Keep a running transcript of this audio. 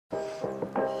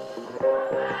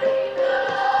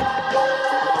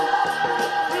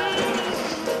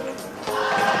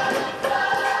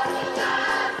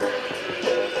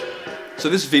So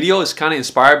this video is kind of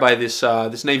inspired by this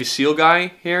this Navy SEAL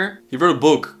guy here. He wrote a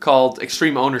book called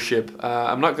Extreme Ownership.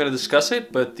 I'm not going to discuss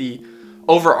it, but the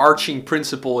overarching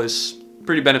principle is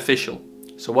pretty beneficial.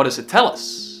 So what does it tell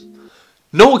us?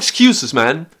 No excuses,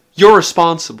 man. You're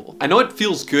responsible. I know it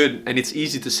feels good and it's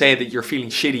easy to say that you're feeling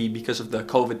shitty because of the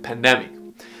COVID pandemic.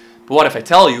 But what if I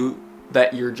tell you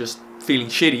that you're just feeling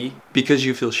shitty because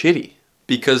you feel shitty?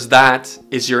 Because that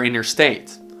is your inner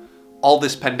state. All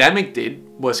this pandemic did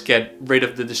was get rid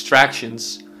of the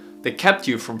distractions that kept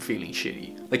you from feeling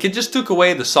shitty. Like, it just took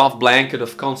away the soft blanket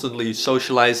of constantly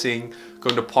socializing,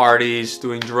 going to parties,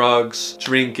 doing drugs,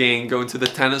 drinking, going to the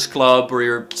tennis club or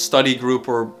your study group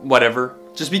or whatever.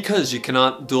 Just because you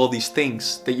cannot do all these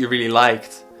things that you really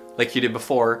liked, like you did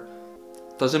before,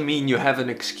 doesn't mean you have an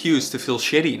excuse to feel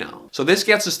shitty now. So this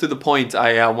gets us to the point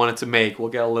I wanted to make. We'll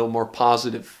get a little more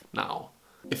positive now.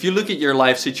 If you look at your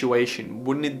life situation,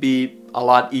 wouldn't it be a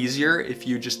lot easier if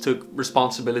you just took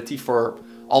responsibility for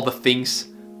all the things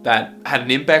that had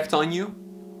an impact on you?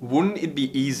 Wouldn't it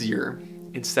be easier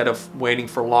instead of waiting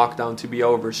for lockdown to be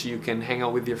over so you can hang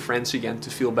out with your friends again to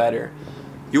feel better?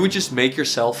 You would just make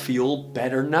yourself feel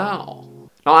better now.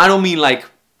 Now, I don't mean like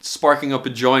sparking up a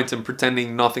joint and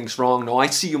pretending nothing's wrong. No, I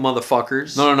see you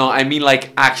motherfuckers. No. I mean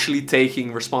like actually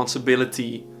taking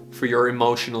responsibility for your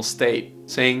emotional state.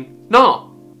 Saying, no.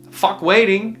 Fuck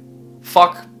waiting.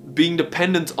 Fuck being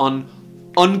dependent on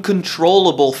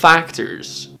uncontrollable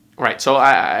factors. Alright, so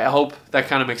I hope that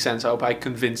kind of makes sense. I hope I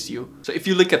convinced you. So if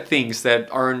you look at things that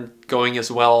aren't going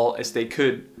as well as they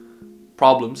could,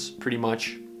 problems pretty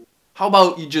much, how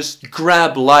about you just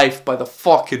grab life by the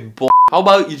fucking ball? How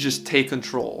about you just take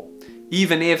control?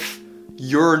 Even if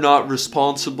you're not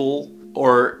responsible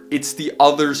or it's the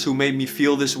others who made me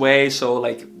feel this way, so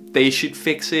like they should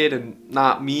fix it and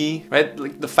not me, right?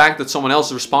 Like the fact that someone else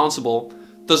is responsible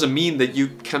doesn't mean that you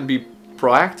can be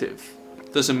proactive.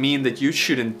 Doesn't mean that you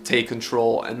shouldn't take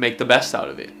control and make the best out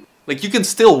of it. Like, you can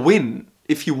still win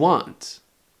if you want.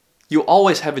 You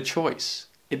always have a choice.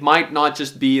 It might not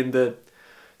just be in the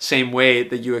same way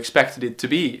that you expected it to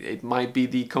be. It might be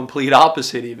the complete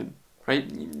opposite even, right?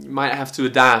 You might have to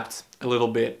adapt a little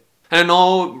bit. I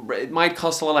know it might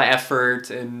cost a lot of effort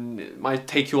and it might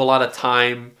take you a lot of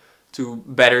time to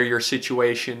better your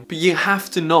situation, but you have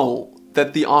to know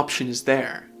that the option is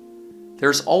there.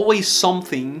 There's always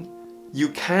something you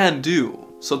can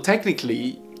do. So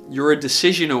technically, you're a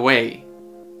decision away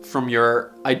from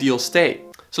your ideal state.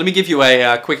 So let me give you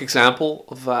a quick example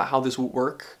of how this would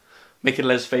work. Make it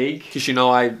less vague, because you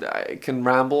know I can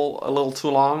ramble a little too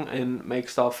long and make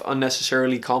stuff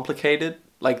unnecessarily complicated,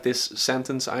 like this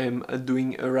sentence I am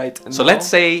doing right now. So let's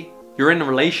say you're in a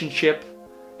relationship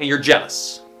and you're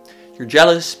jealous. You're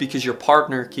jealous because your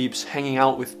partner keeps hanging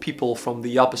out with people from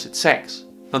the opposite sex.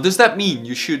 Now, does that mean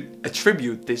you should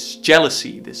attribute this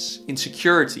jealousy, this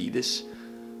insecurity, this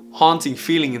haunting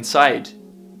feeling inside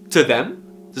to them?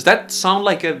 Does that sound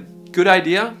like a good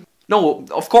idea? No,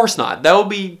 of course not. That would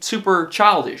be super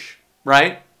childish,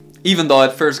 right? Even though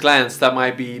at first glance that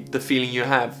might be the feeling you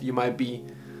have. You might be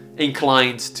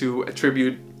inclined to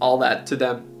attribute all that to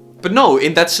them. But no,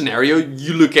 in that scenario,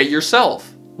 you look at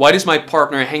yourself. Why does my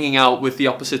partner hanging out with the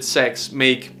opposite sex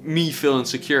make me feel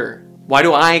insecure? Why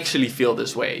do I actually feel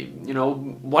this way? You know,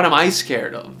 what am I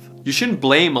scared of? You shouldn't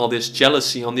blame all this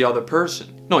jealousy on the other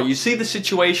person. No, you see the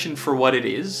situation for what it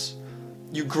is.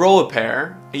 You grow a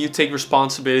pair and you take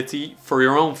responsibility for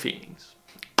your own feelings.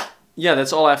 Yeah,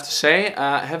 that's all I have to say.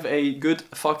 Have a good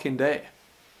fucking day.